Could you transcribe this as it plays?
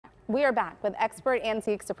We are back with expert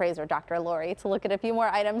antiques appraiser Dr. Lori to look at a few more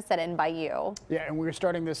items sent in by you. Yeah, and we're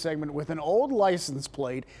starting this segment with an old license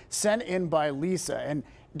plate sent in by Lisa. And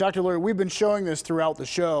Dr. Lori, we've been showing this throughout the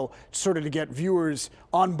show sort of to get viewers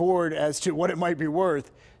on board as to what it might be worth.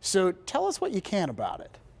 So tell us what you can about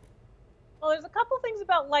it. Well, there's a couple things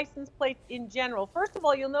about license plates in general. First of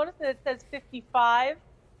all, you'll notice that it says 55.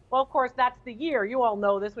 Well, of course, that's the year. You all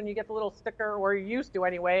know this when you get the little sticker, or you used to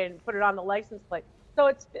anyway, and put it on the license plate. So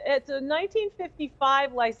it's a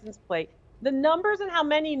 1955 license plate. The numbers and how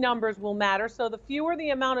many numbers will matter. So the fewer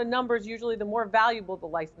the amount of numbers, usually the more valuable the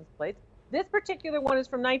license plates. This particular one is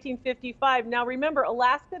from 1955. Now remember,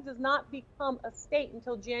 Alaska does not become a state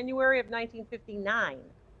until January of 1959.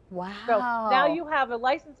 Wow. So now you have a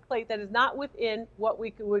license plate that is not within what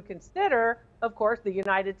we would consider, of course, the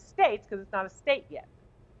United States, because it's not a state yet.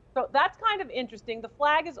 So that's kind of interesting. The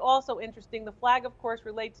flag is also interesting. The flag, of course,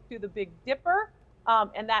 relates to the Big Dipper.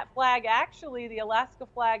 And that flag actually, the Alaska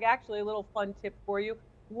flag, actually, a little fun tip for you,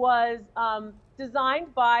 was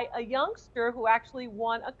designed by a youngster who actually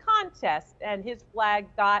won a contest, and his flag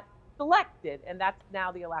got selected, and that's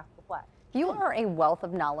now the Alaska flag. You are a wealth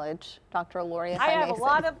of knowledge, Dr. Lori. I have a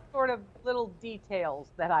lot of sort of little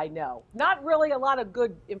details that I know. Not really a lot of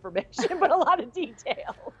good information, but a lot of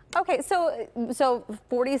details. Okay, so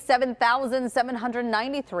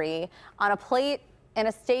 47,793 on a plate in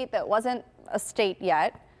a state that wasn't a state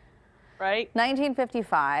yet. Right.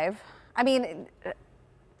 1955. I mean,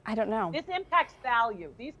 I don't know. This impacts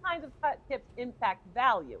value. These kinds of cut tips impact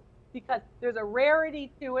value because there's a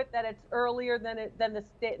rarity to it that it's earlier than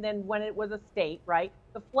when it was a state, right?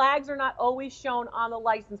 The flags are not always shown on the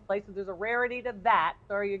license plate, so there's a rarity to that.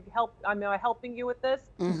 So am I helping you with this?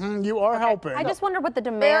 Mm-hmm, you are helping. I just wonder what the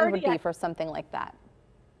demand would be for something like that.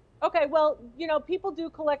 Okay, well, you know, people do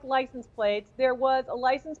collect license plates. There was a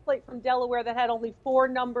license plate from Delaware that had only 4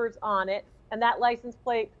 numbers on it, and that license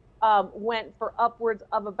plate went for upwards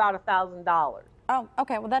of about $1,000. Oh,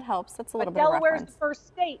 okay, well that helps. That's a little bit of Delaware is reference. the first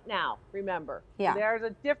state now, remember. Yeah. So there's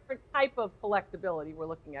a different type of collectability we're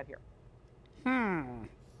looking at here.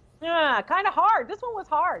 Yeah, kind of hard. This one was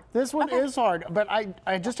hard. This one is hard, but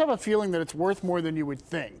I just have a feeling that it's worth more than you would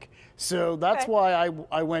think. So that's why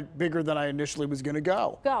I went bigger than I initially was going to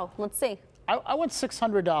go. Go, let's see. I went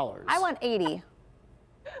 $600. I want 80.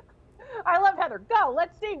 I love Heather. Go,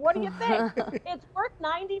 let's see. What do you think? It's worth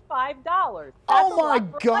 $95. Oh my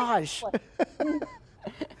gosh.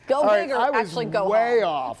 Go big or actually go home. Way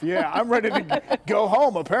off. Yeah, I'm ready to go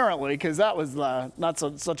home apparently because that was not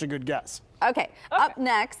such a good guess. Okay, up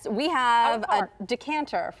next we have a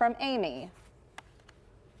decanter from Amy.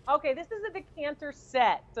 Okay, this is a decanter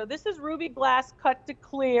set. So this is ruby glass cut to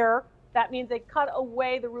clear. That means they cut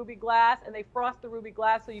away the ruby glass and they frost the ruby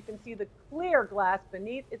glass so you can see the clear glass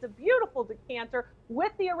beneath. It's a beautiful decanter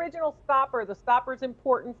with the original stopper. The stopper is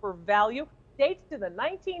important for value. Dates to the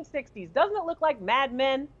 1960s. Doesn't it look like Mad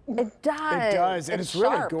Men? It does. It does, and it's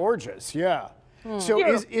really gorgeous, yeah. So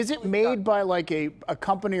is it made by like a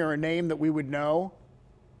company or a name that we would know?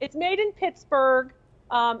 It's made in Pittsburgh.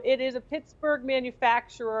 It is a Pittsburgh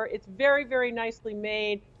manufacturer. It's very, very nicely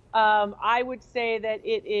made. I would say that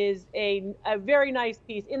it is a very nice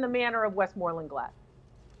piece in the manner of Westmoreland glass.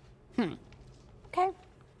 Okay.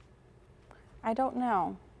 I don't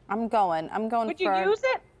know. I'm going Would you use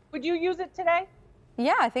it? Would you use it today?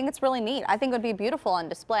 Yeah, I think it's really neat. I think it would be beautiful on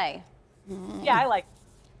display. Yeah, I like it.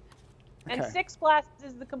 And 6 glasses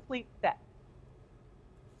is the complete set.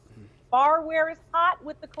 Barware is hot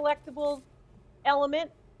with the collectibles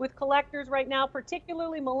element. With collectors right now,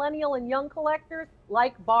 particularly millennial and young collectors,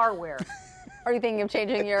 like barware. Are you thinking of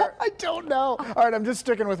changing your... I don't know. All right, I'm just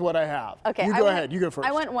sticking with what I have. Okay, you go ahead. You go first.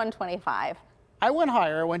 I went 125. I went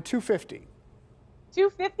higher. I went 250.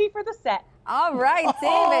 250 for the set. All right, David.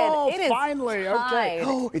 Oh, it is finally. tied. Okay.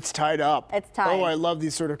 Oh, it's tied up. It's tied. Oh, I love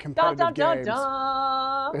these sort of competitive games.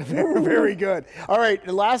 Very, very good. All right,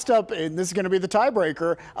 last up, and this is going to be the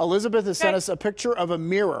tiebreaker. Elizabeth has sent us a picture of a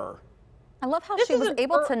mirror. I love how she was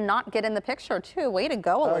able to not get in the picture, too. Way to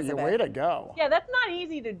go, Elizabeth. Oh, way to go. Yeah, that's not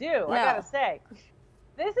easy to do, I got to say.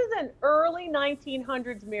 This is an early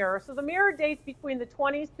 1900s mirror. So the mirror dates between the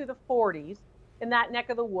 20s to the 40s in that neck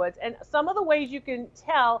of the woods. And some of the ways you can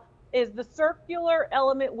tell is the circular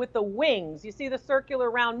element with the wings. You see the circular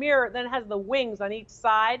round mirror, then it has the wings on each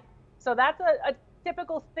side. So that's a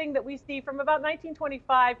typical thing that we see from about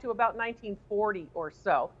 1925 to about 1940 or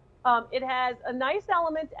so. It has a nice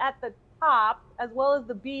element at the top as well as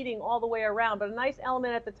the beading all the way around, but a nice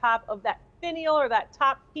element at the top of that finial or that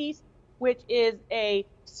top piece, which is a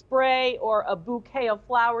spray or a bouquet of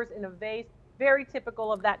flowers in a vase, very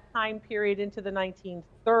typical of that time period into the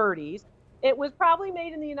 1930s. It was probably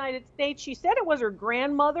made in the United States. She said it was her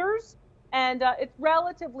grandmother's, and it's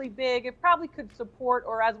relatively big. It probably could support,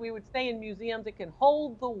 or as we would say in museums, it can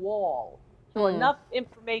hold the wall. So enough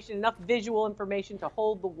information, enough visual information to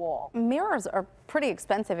hold the wall. Mirrors are pretty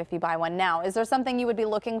expensive if you buy one now. Is there something you would be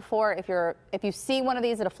looking for if you see one of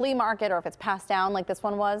these at a flea market, or if it's passed down like this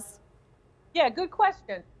one was? Yeah, good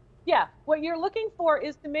question. Yeah, what you're looking for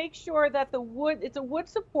is to make sure that the wood, it's a wood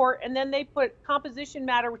support, and then they put composition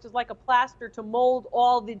matter, which is like a plaster, to mold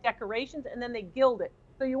all the decorations, and then they gild it.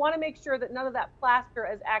 So you want to make sure that none of that plaster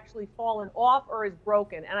has actually fallen off or is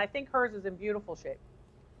broken. And I think hers is in beautiful shape.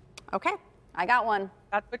 Okay, I got one.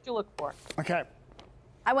 That's what you look for. Okay.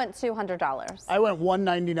 I went $200. I went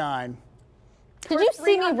 $199. Did you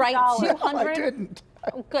see me write $200? No, I didn't.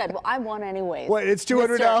 Oh, good. Well, I won anyways. Wait, it's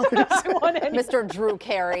 $200? Mr. Drew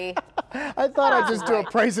Carey. I thought I'd just do a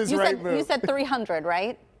Price is Right move. You said 300,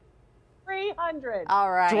 right? 300.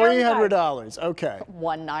 All right. $300. Okay.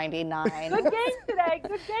 $199. Good game today.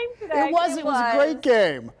 Good game today. It was a great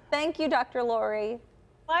game. Thank you, Dr. Lori.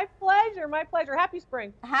 My pleasure. My pleasure. Happy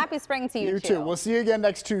spring. Happy spring to you, You too. We'll see you again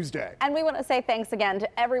next Tuesday. And we want to say thanks again to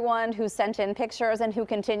everyone who sent in pictures and who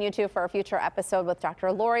continue to for a future episode with Dr.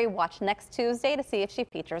 Lori. Watch next Tuesday to see if she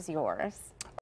features yours.